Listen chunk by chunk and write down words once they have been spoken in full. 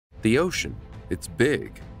The ocean. It's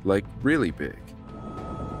big, like really big.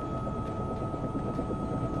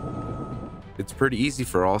 It's pretty easy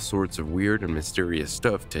for all sorts of weird and mysterious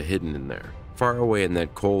stuff to hidden in there, far away in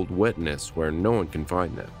that cold wetness where no one can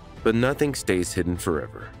find them. But nothing stays hidden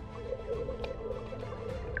forever.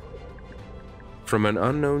 From an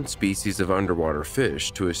unknown species of underwater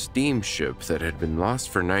fish to a steamship that had been lost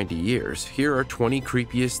for 90 years, here are 20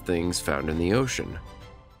 creepiest things found in the ocean.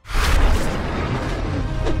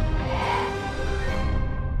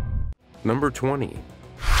 Number 20.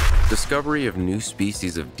 Discovery of new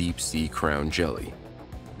species of deep-sea crown jelly.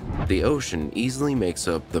 The ocean easily makes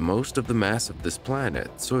up the most of the mass of this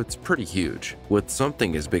planet, so it's pretty huge. With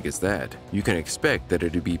something as big as that, you can expect that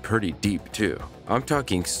it'd be pretty deep too. I'm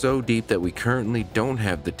talking so deep that we currently don't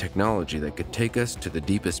have the technology that could take us to the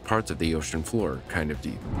deepest parts of the ocean floor, kind of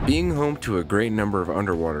deep. Being home to a great number of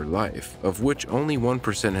underwater life, of which only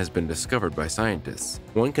 1% has been discovered by scientists,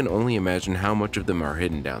 one can only imagine how much of them are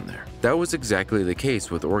hidden down there. That was exactly the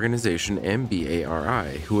case with organization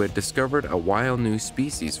MBARI, who had discovered a wild new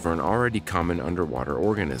species for an already common underwater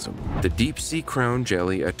organism. The deep-sea crown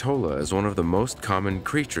jelly atolla is one of the most common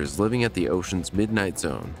creatures living at the ocean's midnight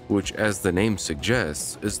zone, which, as the name suggests,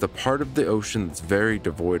 is the part of the ocean that's very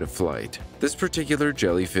devoid of flight. This particular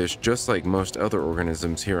jellyfish, just like most other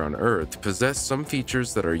organisms here on Earth, possess some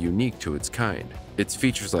features that are unique to its kind. It's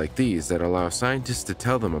features like these that allow scientists to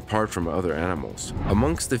tell them apart from other animals.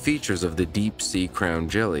 Amongst the features of the deep-sea crown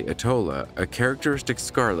jelly atolla, a characteristic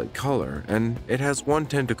scarlet color, and it has one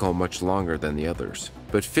tentacle much longer than the others.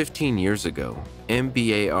 But 15 years ago,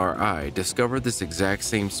 MBARI discovered this exact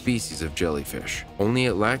same species of jellyfish, only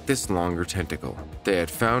it lacked this longer tentacle. They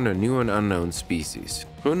had found a new and unknown species.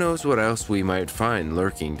 Who knows what else we might find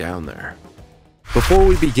lurking down there. Before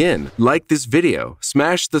we begin, like this video,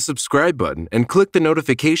 smash the subscribe button, and click the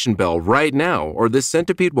notification bell right now, or this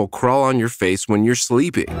centipede will crawl on your face when you're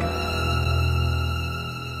sleeping.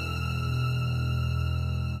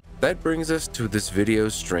 That brings us to this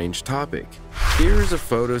video's strange topic. Here is a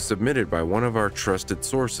photo submitted by one of our trusted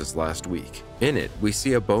sources last week. In it, we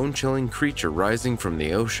see a bone-chilling creature rising from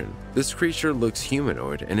the ocean. This creature looks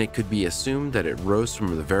humanoid, and it could be assumed that it rose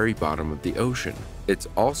from the very bottom of the ocean. It's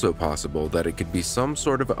also possible that it could be some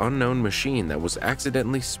sort of unknown machine that was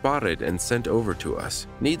accidentally spotted and sent over to us.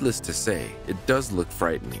 Needless to say, it does look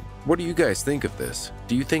frightening. What do you guys think of this?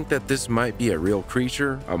 Do you think that this might be a real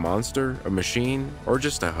creature, a monster, a machine, or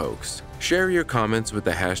just a hoax? Share your comments with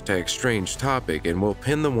the hashtag strange topic and we'll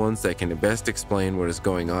pin the ones that can best explain what is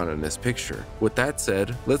going on in this picture. With that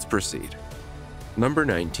said, let's proceed. Number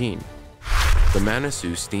 19. The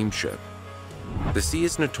Manitou Steamship. The sea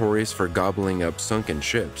is notorious for gobbling up sunken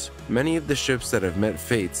ships. Many of the ships that have met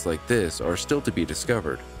fates like this are still to be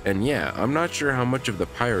discovered. And yeah, I'm not sure how much of the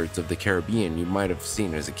Pirates of the Caribbean you might have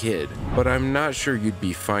seen as a kid, but I'm not sure you'd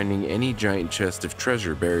be finding any giant chest of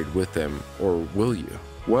treasure buried with them, or will you?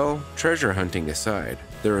 Well, treasure hunting aside,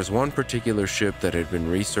 there is one particular ship that had been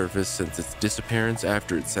resurfaced since its disappearance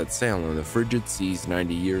after it set sail on the frigid seas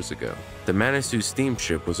 90 years ago. The Manitou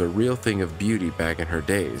steamship was a real thing of beauty back in her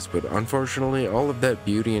days, but unfortunately all of that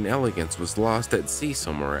beauty and elegance was lost at sea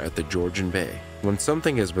somewhere at the Georgian Bay. When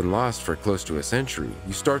something has been lost for close to a century,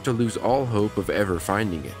 you start to lose all hope of ever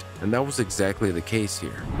finding it, and that was exactly the case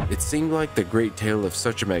here. It seemed like the great tale of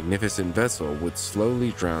such a magnificent vessel would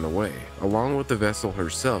slowly drown away, along with the vessel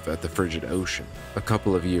herself at the frigid ocean. A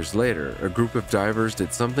couple of years later, a group of divers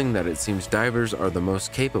did something that it seems divers are the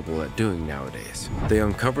most capable at doing nowadays. They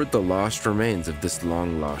uncovered the lost remains of this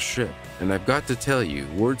long-lost ship, and I've got to tell you,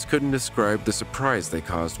 words couldn't describe the surprise they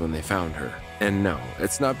caused when they found her. And no,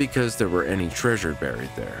 it's not because there were any treasure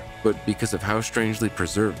buried there, but because of how strangely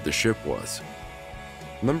preserved the ship was.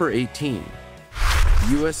 Number 18.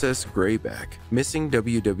 USS Greyback, missing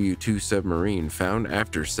WW2 submarine found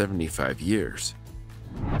after 75 years.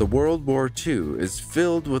 The World War II is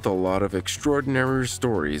filled with a lot of extraordinary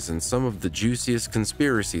stories and some of the juiciest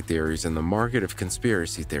conspiracy theories in the market of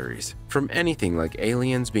conspiracy theories. From anything like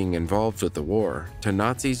aliens being involved with the war, to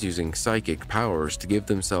Nazis using psychic powers to give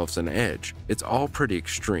themselves an edge, it's all pretty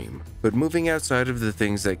extreme. But moving outside of the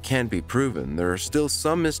things that can't be proven, there are still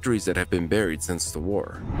some mysteries that have been buried since the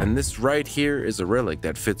war. And this right here is a relic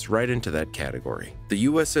that fits right into that category. The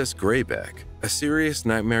USS Greyback, a serious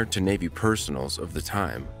nightmare to Navy personals of the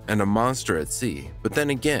time, and a monster at sea. But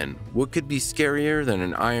then again, what could be scarier than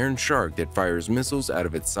an iron shark that fires missiles out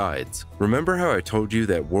of its sides? Remember how I told you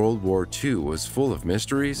that World War II was full of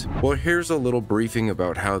mysteries? Well, here's a little briefing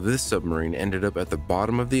about how this submarine ended up at the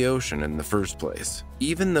bottom of the ocean in the first place.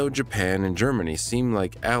 Even though Japan and Germany seemed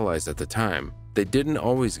like allies at the time, they didn't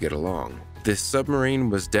always get along. This submarine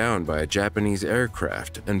was downed by a Japanese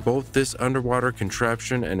aircraft, and both this underwater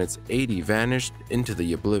contraption and its 80 vanished into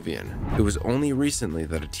the oblivion. It was only recently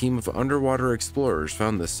that a team of underwater explorers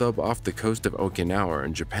found the sub off the coast of Okinawa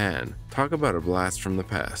in Japan. Talk about a blast from the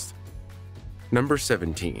past. Number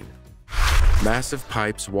 17. Massive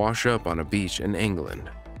pipes wash up on a beach in England.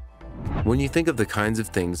 When you think of the kinds of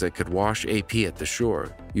things that could wash AP at the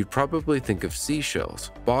shore, you'd probably think of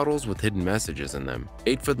seashells, bottles with hidden messages in them,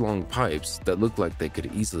 8-foot-long pipes that look like they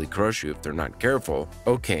could easily crush you if they're not careful.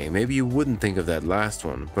 Okay, maybe you wouldn't think of that last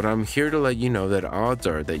one, but I'm here to let you know that odds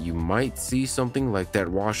are that you might see something like that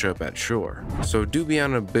wash up at shore. So do be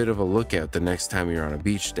on a bit of a lookout the next time you're on a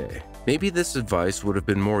beach day. Maybe this advice would have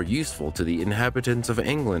been more useful to the inhabitants of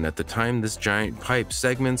England at the time this giant pipe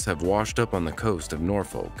segments have washed up on the coast of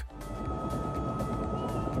Norfolk.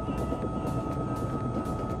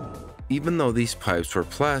 Even though these pipes were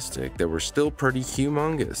plastic, they were still pretty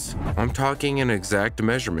humongous. I'm talking an exact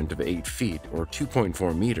measurement of 8 feet, or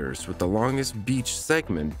 2.4 meters, with the longest beach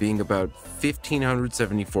segment being about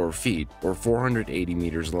 1,574 feet, or 480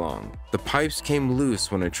 meters long. The pipes came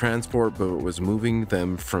loose when a transport boat was moving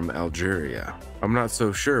them from Algeria. I'm not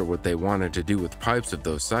so sure what they wanted to do with pipes of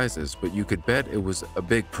those sizes, but you could bet it was a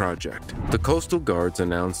big project. The coastal guards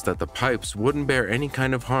announced that the pipes wouldn't bear any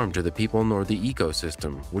kind of harm to the people nor the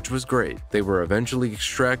ecosystem, which was great. They were eventually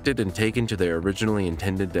extracted and taken to their originally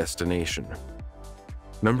intended destination.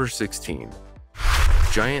 Number 16.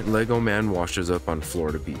 Giant Lego man washes up on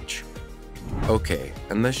Florida beach. Okay,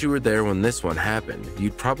 unless you were there when this one happened,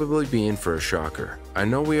 you'd probably be in for a shocker. I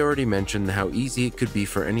know we already mentioned how easy it could be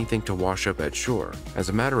for anything to wash up at shore. As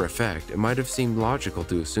a matter of fact, it might have seemed logical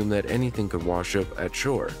to assume that anything could wash up at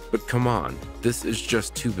shore. But come on, this is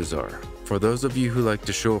just too bizarre. For those of you who like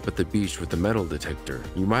to show up at the beach with a metal detector,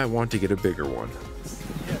 you might want to get a bigger one.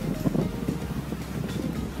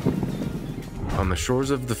 On the shores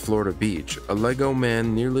of the Florida beach, a Lego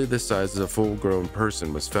man nearly the size of a full-grown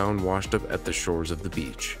person was found washed up at the shores of the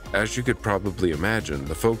beach. As you could probably imagine,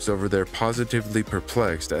 the folks over there positively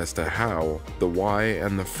perplexed as to how, the why,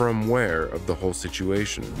 and the from where of the whole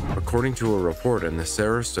situation. According to a report in the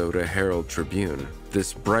Sarasota Herald-Tribune,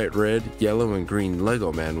 this bright red, yellow, and green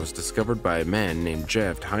Lego man was discovered by a man named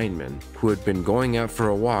Jeff Heineman, who had been going out for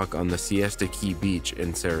a walk on the Siesta Key Beach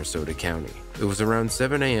in Sarasota County. It was around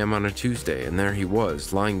 7 a.m. on a Tuesday, and there he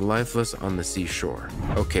was, lying lifeless on the seashore.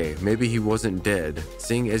 Okay, maybe he wasn't dead,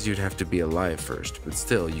 seeing as you'd have to be alive first, but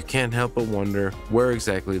still, you can't help but wonder where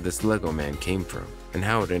exactly this Lego man came from, and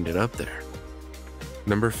how it ended up there.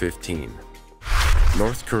 Number 15.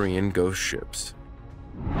 North Korean ghost ships.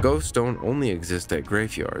 Ghosts don't only exist at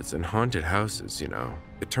graveyards and haunted houses, you know.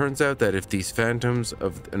 It turns out that if these phantoms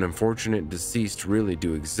of an unfortunate deceased really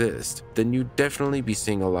do exist, then you'd definitely be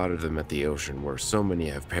seeing a lot of them at the ocean where so many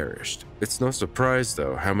have perished. It's no surprise,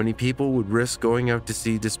 though, how many people would risk going out to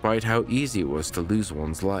sea despite how easy it was to lose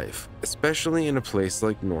one's life, especially in a place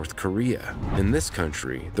like North Korea. In this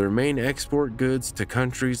country, their main export goods to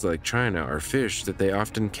countries like China are fish that they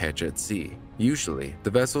often catch at sea. Usually,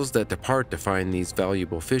 the vessels that depart to find these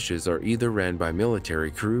valuable fishes are either ran by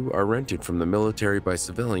military crew or rented from the military by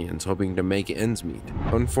civilians hoping to make ends meet.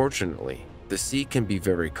 Unfortunately, the sea can be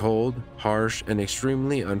very cold, harsh, and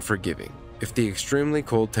extremely unforgiving. If the extremely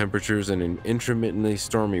cold temperatures and an intermittently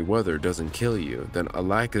stormy weather doesn't kill you, then a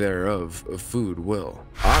lack thereof of food will.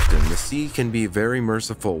 Often, the sea can be very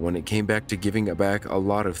merciful when it came back to giving back a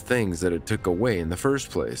lot of things that it took away in the first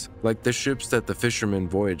place, like the ships that the fishermen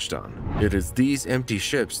voyaged on. It is these empty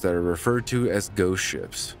ships that are referred to as ghost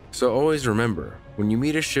ships. So always remember, when you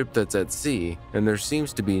meet a ship that's at sea and there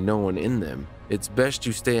seems to be no one in them, it's best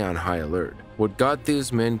you stay on high alert. What got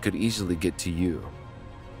these men could easily get to you.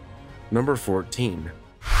 Number 14.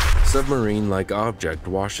 Submarine-like object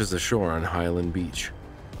washes ashore on Highland Beach.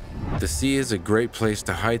 The sea is a great place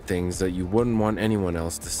to hide things that you wouldn't want anyone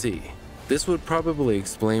else to see. This would probably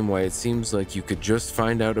explain why it seems like you could just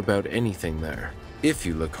find out about anything there, if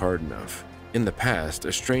you look hard enough. In the past,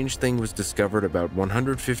 a strange thing was discovered about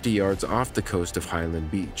 150 yards off the coast of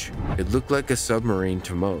Highland Beach. It looked like a submarine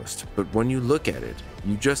to most, but when you look at it,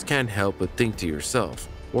 you just can't help but think to yourself,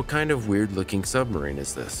 what kind of weird-looking submarine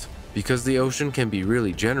is this? Because the ocean can be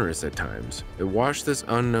really generous at times, it washed this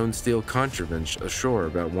unknown steel contrivance ashore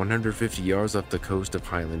about 150 yards off the coast of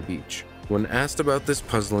Highland Beach. When asked about this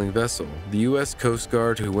puzzling vessel, the U.S. Coast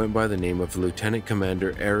Guard, who went by the name of Lieutenant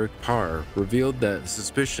Commander Eric Parr, revealed that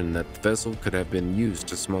suspicion that the vessel could have been used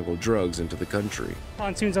to smuggle drugs into the country.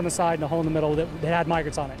 Pontoons on the side and a hole in the middle that had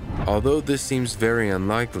migrants on it. Although this seems very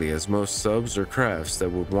unlikely, as most subs or crafts that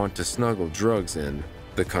would want to smuggle drugs in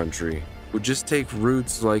the country would just take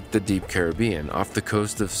routes like the deep Caribbean off the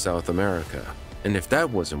coast of South America. And if that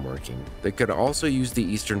wasn't working, they could also use the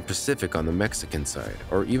Eastern Pacific on the Mexican side,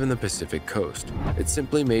 or even the Pacific coast. It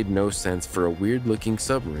simply made no sense for a weird-looking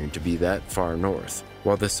submarine to be that far north.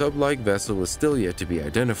 While the sub-like vessel is still yet to be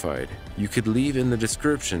identified, you could leave in the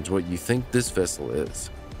descriptions what you think this vessel is.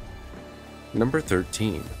 Number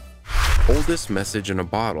 13. Oldest message in a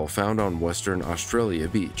bottle found on Western Australia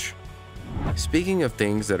beach. Speaking of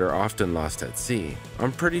things that are often lost at sea,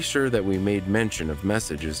 I'm pretty sure that we made mention of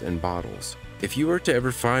messages in bottles. If you were to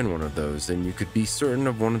ever find one of those, then you could be certain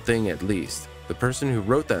of one thing at least. The person who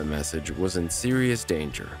wrote that message was in serious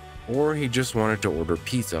danger. Or he just wanted to order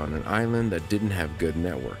pizza on an island that didn't have good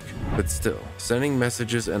network. But still, sending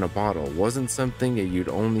messages in a bottle wasn't something that you'd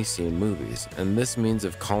only see in movies, and this means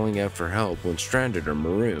of calling out for help when stranded or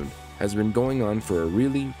marooned has been going on for a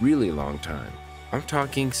really, really long time. I'm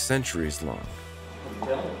talking centuries long.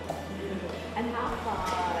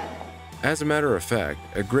 As a matter of fact,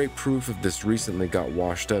 a great proof of this recently got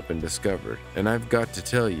washed up and discovered, and I've got to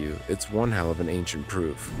tell you, it's one hell of an ancient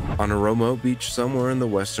proof. On a remote beach somewhere in the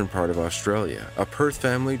western part of Australia, a Perth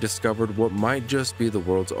family discovered what might just be the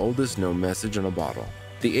world's oldest known message in a bottle.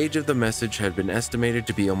 The age of the message had been estimated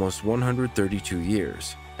to be almost 132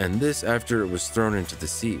 years, and this after it was thrown into the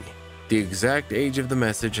sea. The exact age of the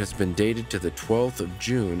message has been dated to the 12th of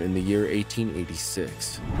June in the year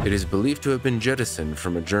 1886. It is believed to have been jettisoned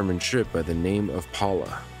from a German ship by the name of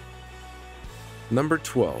Paula. Number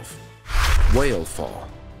 12. Whale Fall.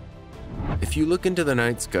 If you look into the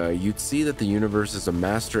night sky, you'd see that the universe is a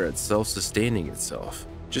master at self-sustaining itself.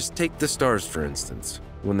 Just take the stars for instance.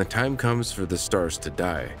 When the time comes for the stars to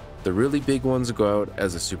die, the really big ones go out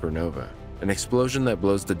as a supernova, an explosion that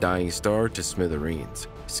blows the dying star to smithereens,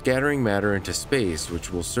 scattering matter into space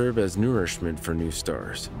which will serve as nourishment for new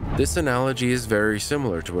stars. This analogy is very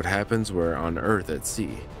similar to what happens where on Earth at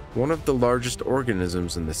sea. One of the largest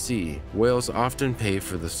organisms in the sea, whales often pay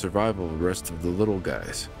for the survival of the rest of the little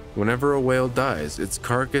guys. Whenever a whale dies, its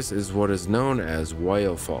carcass is what is known as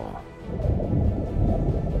whale fall.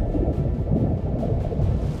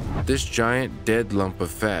 This giant dead lump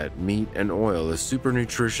of fat, meat, and oil is super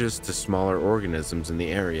nutritious to smaller organisms in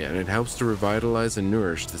the area, and it helps to revitalize and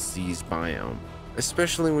nourish the sea's biome.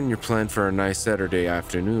 Especially when your plan for a nice Saturday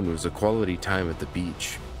afternoon was a quality time at the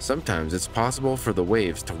beach. Sometimes it's possible for the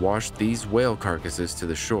waves to wash these whale carcasses to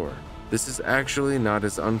the shore. This is actually not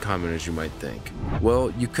as uncommon as you might think.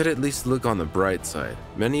 Well, you could at least look on the bright side.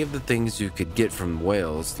 Many of the things you could get from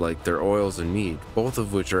whales, like their oils and meat, both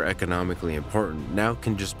of which are economically important, now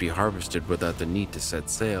can just be harvested without the need to set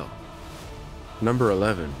sail. Number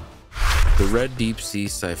 11. The red deep sea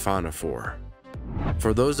siphonophore.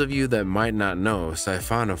 For those of you that might not know,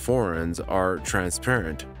 siphonophorans are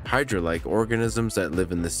transparent, hydra-like organisms that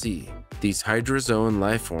live in the sea. These hydrozoan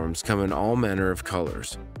life forms come in all manner of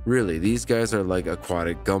colors. Really, these guys are like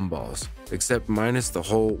aquatic gumballs, except minus the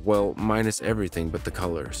whole, well, minus everything but the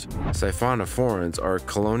colors. Siphonophorans are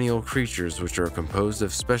colonial creatures which are composed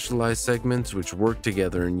of specialized segments which work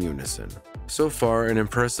together in unison. So far, an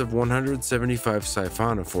impressive 175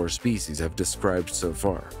 siphonophore species have described so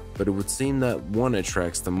far, but it would seem that one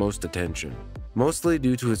attracts the most attention. Mostly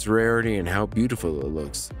due to its rarity and how beautiful it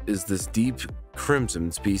looks, is this deep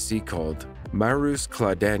crimson species called Marus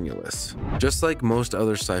cladanulus. Just like most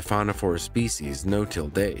other siphonophore species known till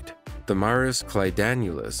date, the Marus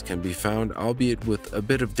cladanulus can be found, albeit with a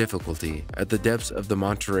bit of difficulty, at the depths of the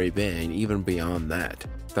Monterey Bay and even beyond that.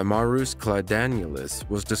 The Marus cladanulus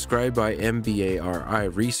was described by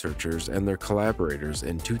MBARI researchers and their collaborators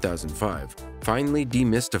in 2005, finally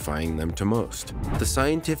demystifying them to most. The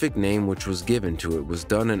scientific name which was given to it was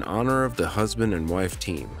done in honor of the husband and wife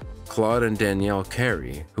team, Claude and Danielle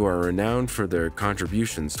Carey, who are renowned for their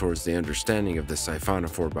contributions towards the understanding of the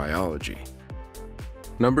siphonophore biology.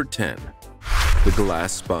 Number 10. The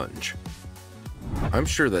glass sponge. I'm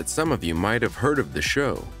sure that some of you might have heard of the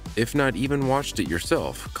show, if not even watched it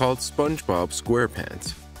yourself, called SpongeBob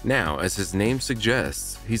SquarePants. Now, as his name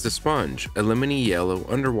suggests, he's a sponge, a lemony yellow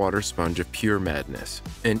underwater sponge of pure madness.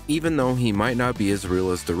 And even though he might not be as real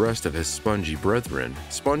as the rest of his spongy brethren,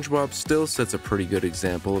 SpongeBob still sets a pretty good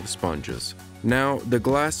example of sponges. Now, the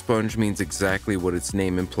glass sponge means exactly what its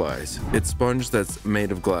name implies. It's sponge that's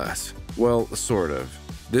made of glass. Well, sort of.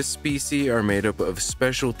 This species are made up of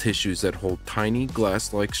special tissues that hold tiny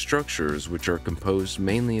glass-like structures which are composed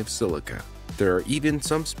mainly of silica. There are even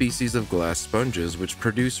some species of glass sponges which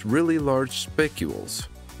produce really large spicules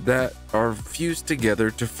that are fused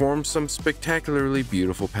together to form some spectacularly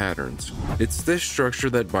beautiful patterns. It's this structure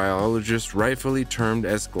that biologists rightfully termed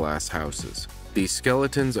as glass houses. These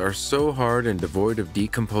skeletons are so hard and devoid of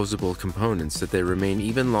decomposable components that they remain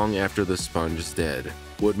even long after the sponge is dead.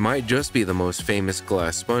 What might just be the most famous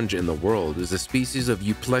glass sponge in the world is a species of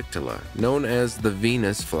Euplectula known as the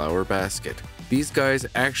Venus flower basket. These guys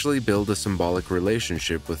actually build a symbolic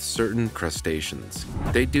relationship with certain crustaceans.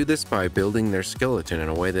 They do this by building their skeleton in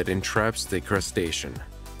a way that entraps the crustacean.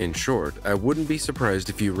 In short, I wouldn't be surprised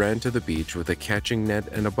if you ran to the beach with a catching net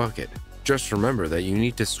and a bucket. Just remember that you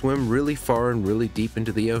need to swim really far and really deep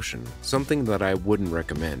into the ocean, something that I wouldn't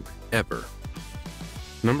recommend, ever.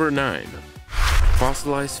 Number 9.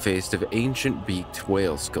 Fossilized face of ancient beaked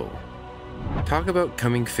whale skull. Talk about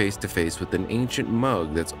coming face to face with an ancient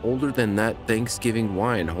mug that's older than that Thanksgiving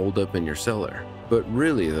wine holed up in your cellar. But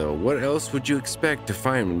really though, what else would you expect to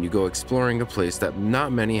find when you go exploring a place that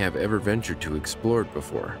not many have ever ventured to explore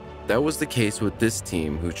before? That was the case with this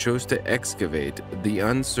team who chose to excavate the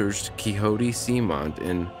unsearched Quixote Seamount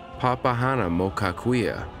in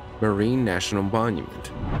Papahanaumokuakea Marine National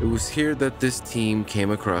Monument. It was here that this team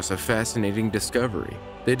came across a fascinating discovery.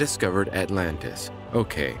 They discovered Atlantis.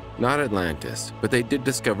 Okay, not Atlantis, but they did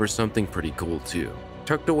discover something pretty cool too.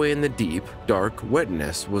 Tucked away in the deep, dark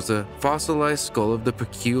wetness was a fossilized skull of the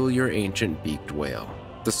peculiar ancient beaked whale.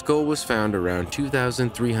 The skull was found around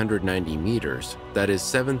 2,390 meters, that is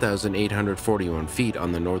 7,841 feet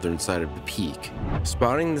on the northern side of the peak.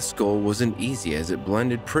 Spotting the skull wasn't easy as it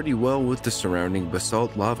blended pretty well with the surrounding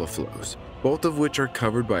basalt lava flows, both of which are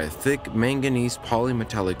covered by a thick manganese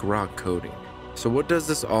polymetallic rock coating. So what does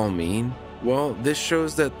this all mean? Well, this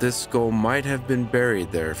shows that this skull might have been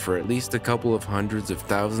buried there for at least a couple of hundreds of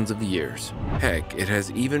thousands of years. Heck, it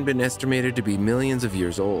has even been estimated to be millions of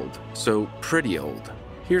years old, so pretty old.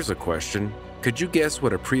 Here's a question. Could you guess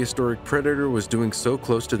what a prehistoric predator was doing so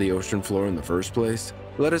close to the ocean floor in the first place?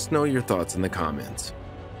 Let us know your thoughts in the comments.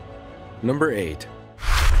 Number 8.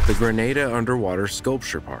 The Grenada Underwater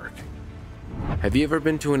Sculpture Park. Have you ever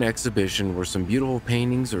been to an exhibition where some beautiful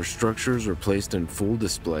paintings or structures are placed in full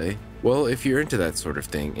display? Well, if you're into that sort of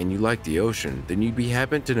thing and you like the ocean, then you'd be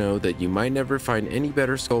happy to know that you might never find any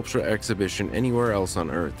better sculpture exhibition anywhere else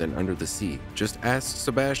on Earth than under the sea. Just ask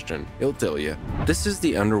Sebastian, he'll tell you. This is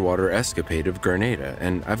the underwater escapade of Grenada,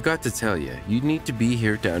 and I've got to tell you, you need to be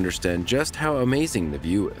here to understand just how amazing the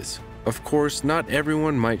view is. Of course, not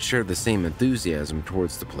everyone might share the same enthusiasm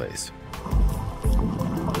towards the place,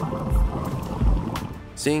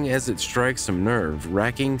 seeing as it strikes some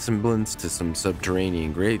nerve-wracking semblance to some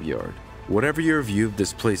subterranean graveyard. Whatever your view of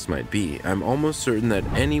this place might be, I'm almost certain that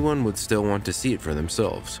anyone would still want to see it for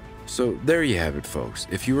themselves. So there you have it, folks.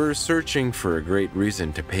 If you were searching for a great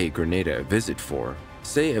reason to pay Grenada a visit for,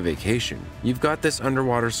 say a vacation, you've got this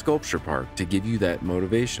underwater sculpture park to give you that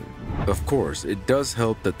motivation. Of course, it does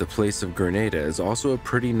help that the place of Grenada is also a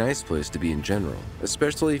pretty nice place to be in general,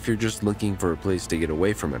 especially if you're just looking for a place to get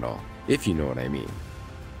away from it all, if you know what I mean.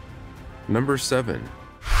 Number 7.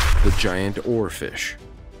 The giant oarfish.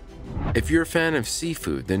 If you're a fan of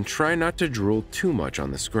seafood, then try not to drool too much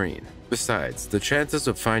on the screen. Besides, the chances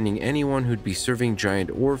of finding anyone who'd be serving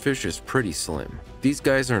giant oarfish is pretty slim. These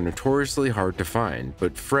guys are notoriously hard to find,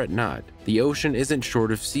 but fret not. The ocean isn't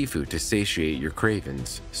short of seafood to satiate your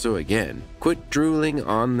cravings. So again, quit drooling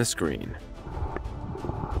on the screen.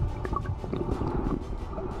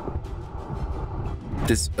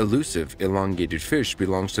 This elusive, elongated fish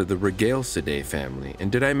belongs to the Regalcidae family,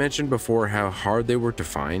 and did I mention before how hard they were to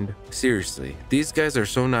find? Seriously, these guys are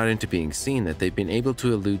so not into being seen that they've been able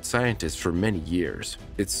to elude scientists for many years.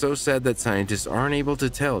 It's so sad that scientists aren't able to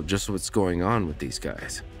tell just what's going on with these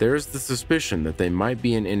guys. There is the suspicion that they might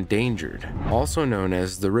be an endangered, also known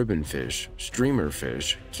as the ribbonfish,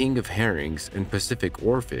 streamerfish, king of herrings, and Pacific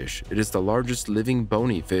oarfish. It is the largest living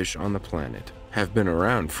bony fish on the planet. Have been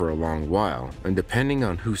around for a long while, and depending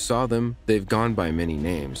on who saw them, they've gone by many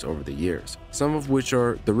names over the years, some of which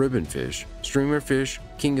are the ribbonfish, streamerfish,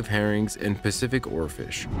 king of herrings, and Pacific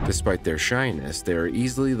oarfish. Despite their shyness, they are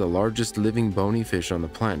easily the largest living bony fish on the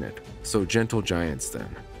planet, so gentle giants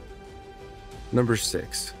then. Number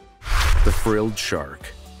 6. The frilled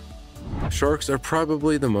shark. Sharks are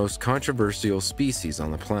probably the most controversial species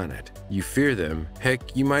on the planet. You fear them,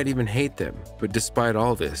 heck, you might even hate them. But despite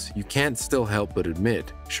all this, you can't still help but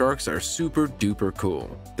admit, sharks are super duper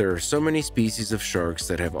cool. There are so many species of sharks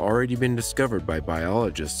that have already been discovered by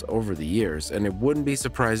biologists over the years, and it wouldn't be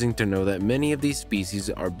surprising to know that many of these species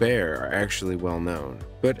are actually well known.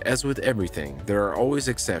 But as with everything, there are always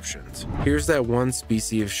exceptions. Here's that one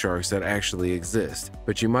species of sharks that actually exist,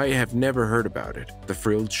 but you might have never heard about it, the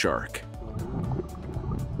frilled shark.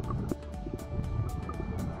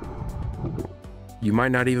 You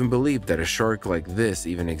might not even believe that a shark like this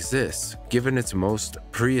even exists, given its most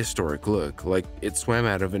prehistoric look, like it swam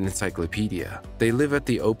out of an encyclopedia. They live at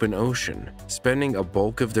the open ocean, spending a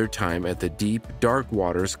bulk of their time at the deep, dark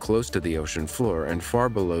waters close to the ocean floor and far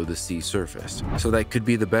below the sea surface. So that could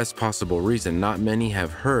be the best possible reason not many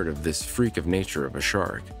have heard of this freak of nature of a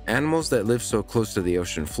shark. Animals that live so close to the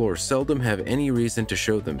ocean floor seldom have any reason to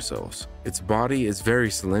show themselves. Its body is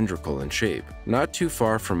very cylindrical in shape, not too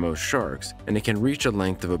far from most sharks, and it can reach a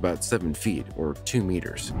length of about 7 feet or 2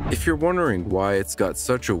 meters. If you're wondering why it's got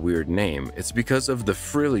such a weird name, it's because of the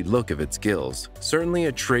frilly look of its gills, certainly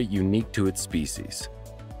a trait unique to its species.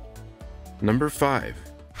 Number 5.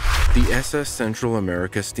 The SS Central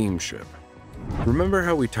America steamship. Remember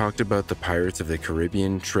how we talked about the Pirates of the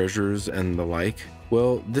Caribbean treasures and the like?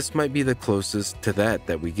 Well, this might be the closest to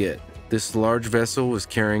that we get. This large vessel was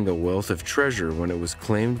carrying a wealth of treasure when it was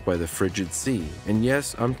claimed by the frigid sea, and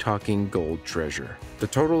yes, I'm talking gold treasure. The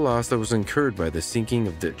total loss that was incurred by the sinking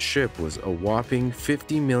of that ship was a whopping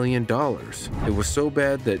 $50 million. It was so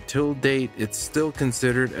bad that till date, it's still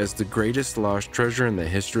considered as the greatest lost treasure in the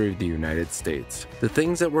history of the United States. The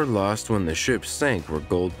things that were lost when the ship sank were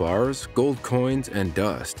gold bars, gold coins, and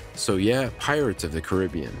dust. So yeah, Pirates of the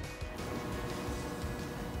Caribbean.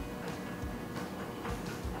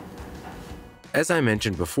 As I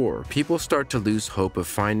mentioned before, people start to lose hope of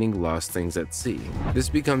finding lost things at sea. This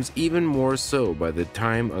becomes even more so by the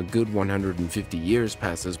time a good 150 years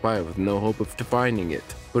passes by with no hope of finding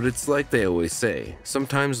it. But it's like they always say,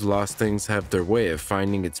 sometimes lost things have their way of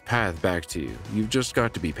finding its path back to you. You've just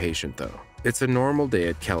got to be patient though. It's a normal day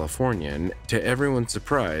at California, and to everyone's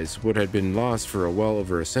surprise, what had been lost for well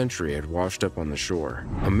over a century had washed up on the shore.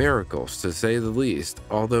 A miracle, to say the least,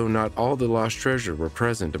 although not all the lost treasure were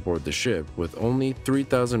present aboard the ship, with only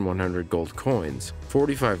 3,100 gold coins,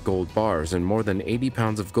 45 gold bars, and more than 80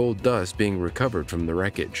 pounds of gold dust being recovered from the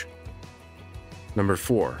wreckage. Number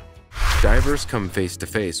 4. Divers come face to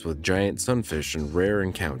face with giant sunfish in rare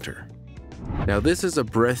encounter. Now this is a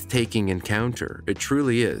breathtaking encounter, it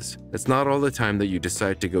truly is. It's not all the time that you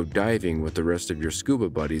decide to go diving with the rest of your scuba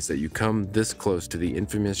buddies that you come this close to the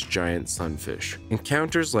infamous giant sunfish.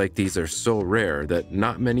 Encounters like these are so rare that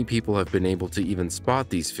not many people have been able to even spot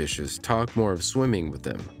these fishes, talk more of swimming with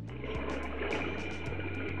them.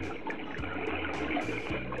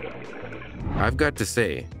 I've got to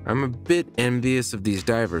say, I'm a bit envious of these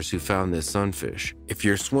divers who found this sunfish. If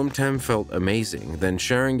your swim time felt amazing, then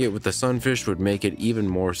sharing it with the sunfish would make it even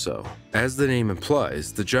more so. As the name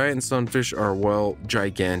implies, the giant sunfish are, well,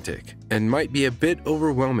 gigantic, and might be a bit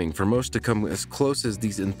overwhelming for most to come as close as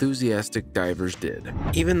these enthusiastic divers did.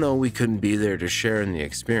 Even though we couldn't be there to share in the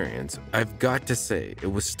experience, I've got to say,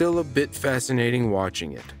 it was still a bit fascinating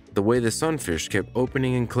watching it. The way the sunfish kept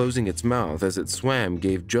opening and closing its mouth as it swam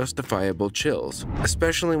gave justifiable chills,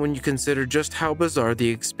 especially when you consider just how bizarre the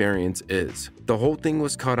experience is. The whole thing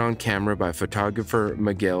was caught on camera by photographer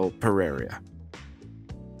Miguel Pereira.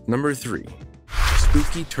 Number 3.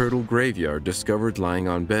 Spooky turtle graveyard discovered lying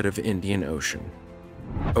on bed of Indian Ocean.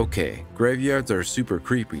 Okay, graveyards are super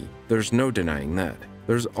creepy, there's no denying that.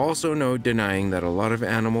 There's also no denying that a lot of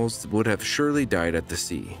animals would have surely died at the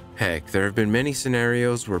sea. Heck, there have been many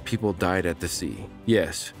scenarios where people died at the sea.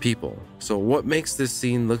 Yes, people. So what makes this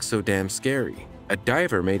scene look so damn scary? A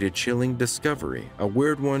diver made a chilling discovery, a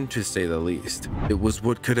weird one to say the least. It was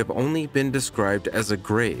what could have only been described as a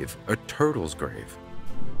grave, a turtle's grave.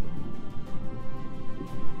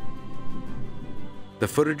 The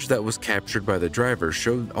footage that was captured by the driver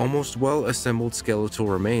showed almost well-assembled skeletal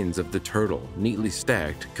remains of the turtle, neatly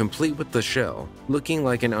stacked, complete with the shell, looking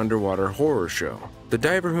like an underwater horror show. The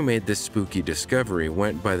diver who made this spooky discovery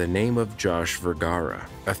went by the name of Josh Vergara,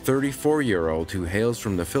 a 34-year-old who hails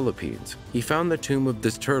from the Philippines. He found the tomb of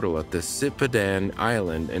this turtle at the Sipadan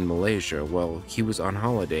Island in Malaysia while he was on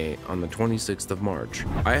holiday on the 26th of March.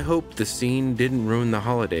 I hope the scene didn't ruin the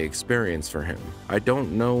holiday experience for him. I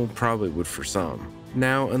don't know, probably would for some.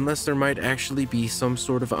 Now, unless there might actually be some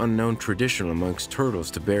sort of unknown tradition amongst turtles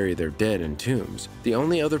to bury their dead in tombs, the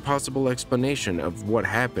only other possible explanation of what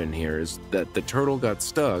happened here is that the turtle got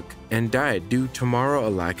stuck and died due to a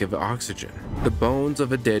lack of oxygen. The bones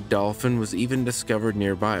of a dead dolphin was even discovered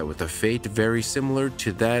nearby with a fate very similar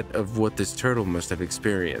to that of what this turtle must have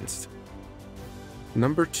experienced.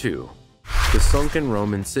 Number 2. The sunken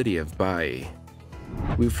Roman city of Baiae.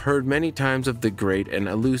 We've heard many times of the great and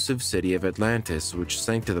elusive city of Atlantis, which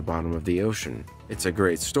sank to the bottom of the ocean. It's a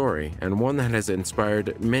great story, and one that has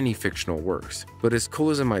inspired many fictional works. But as cool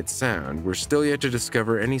as it might sound, we're still yet to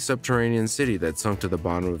discover any subterranean city that sunk to the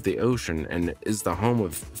bottom of the ocean and is the home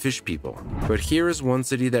of fish people. But here is one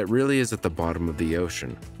city that really is at the bottom of the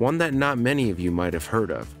ocean, one that not many of you might have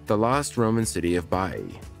heard of, the lost Roman city of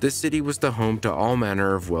Baiae. This city was the home to all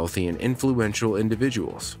manner of wealthy and influential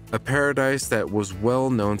individuals, a paradise that was well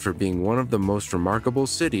known for being one of the most remarkable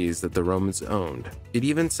cities that the Romans owned. It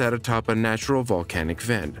even sat atop a natural volcanic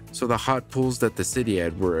vent, so the hot pools that the city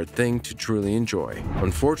had were a thing to truly enjoy.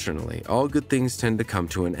 Unfortunately, all good things tend to come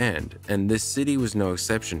to an end, and this city was no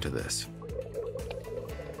exception to this.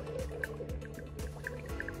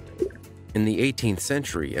 In the 18th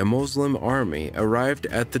century, a Muslim army arrived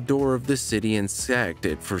at the door of the city and sacked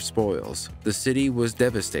it for spoils. The city was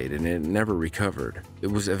devastated and it never recovered. It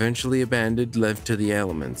was eventually abandoned, left to the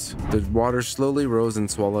elements. The water slowly rose and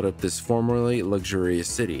swallowed up this formerly luxurious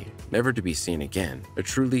city, never to be seen again. A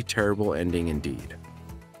truly terrible ending indeed.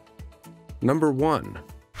 Number 1.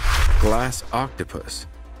 Glass octopus.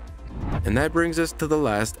 And that brings us to the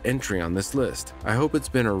last entry on this list. I hope it's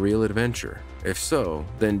been a real adventure. If so,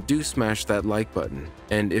 then do smash that like button.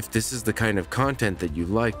 And if this is the kind of content that you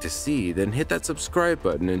like to see, then hit that subscribe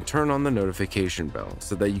button and turn on the notification bell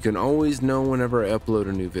so that you can always know whenever I upload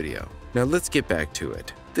a new video. Now let's get back to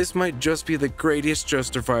it. This might just be the greatest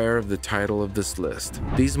justifier of the title of this list.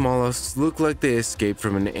 These mollusks look like they escaped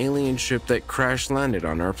from an alien ship that crash landed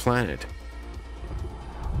on our planet.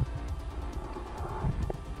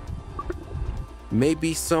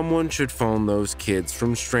 Maybe someone should phone those kids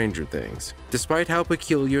from Stranger Things. Despite how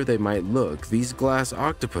peculiar they might look, these glass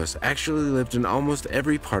octopus actually lived in almost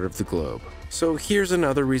every part of the globe. So here's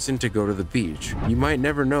another reason to go to the beach. You might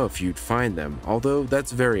never know if you'd find them, although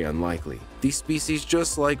that's very unlikely. These species,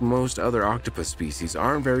 just like most other octopus species,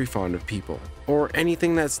 aren't very fond of people, or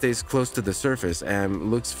anything that stays close to the surface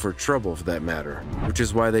and looks for trouble for that matter, which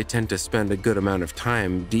is why they tend to spend a good amount of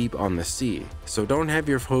time deep on the sea, so don't have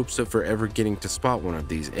your hopes up for ever getting to spot one of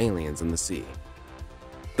these aliens in the sea.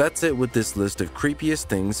 That's it with this list of creepiest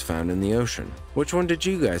things found in the ocean. Which one did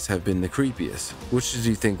you guys have been the creepiest? Which did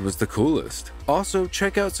you think was the coolest? Also,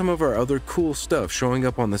 check out some of our other cool stuff showing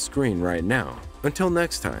up on the screen right now. Until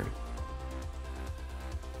next time.